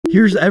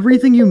Here's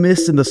everything you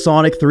missed in the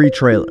Sonic 3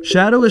 trailer.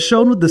 Shadow is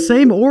shown with the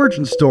same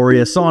origin story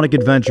as Sonic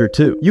Adventure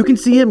 2. You can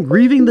see him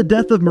grieving the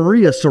death of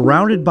Maria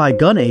surrounded by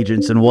gun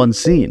agents in one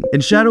scene.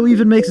 And Shadow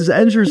even makes his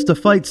entrance to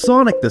fight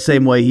Sonic the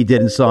same way he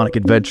did in Sonic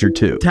Adventure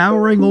 2,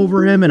 towering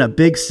over him in a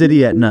big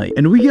city at night.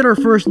 And we get our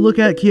first look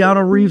at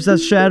Keanu Reeves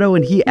as Shadow,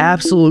 and he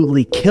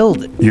absolutely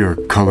killed it. You're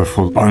a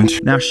colorful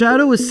bunch. Now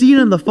Shadow is seen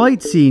in the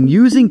fight scene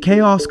using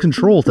Chaos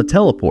Control to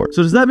teleport.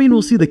 So does that mean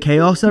we'll see the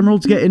Chaos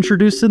Emeralds get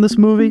introduced in this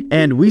movie?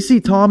 And we see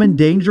Tom in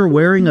danger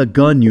wearing a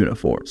gun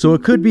uniform. So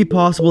it could be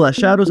possible that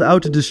Shadow's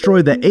out to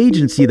destroy the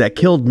agency that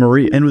killed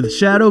Maria. And with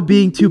Shadow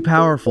being too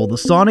powerful, the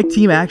Sonic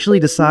team actually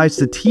decides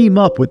to team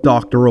up with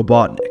Dr.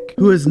 Robotnik,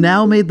 who has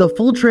now made the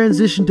full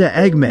transition to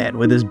Eggman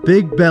with his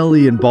big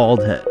belly and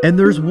bald head. And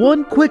there's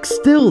one quick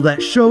still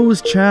that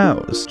shows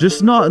Chow's,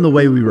 just not in the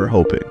way we were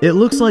hoping. It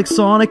looks like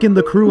Sonic and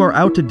the crew are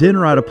out to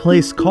dinner at a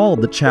place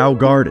called the Chow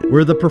Garden,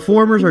 where the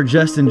performers are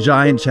dressed in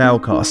giant Chow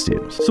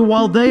costumes. So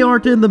while they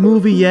aren't in the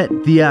movie yet,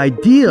 the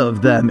idea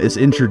of them is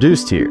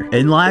introduced here.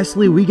 And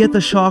lastly, we get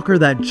the shocker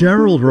that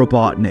Gerald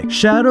Robotnik,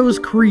 Shadow's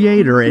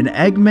creator and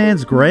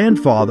Eggman's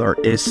grandfather,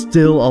 is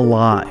still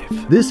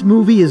alive. This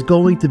movie is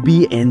going to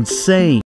be insane.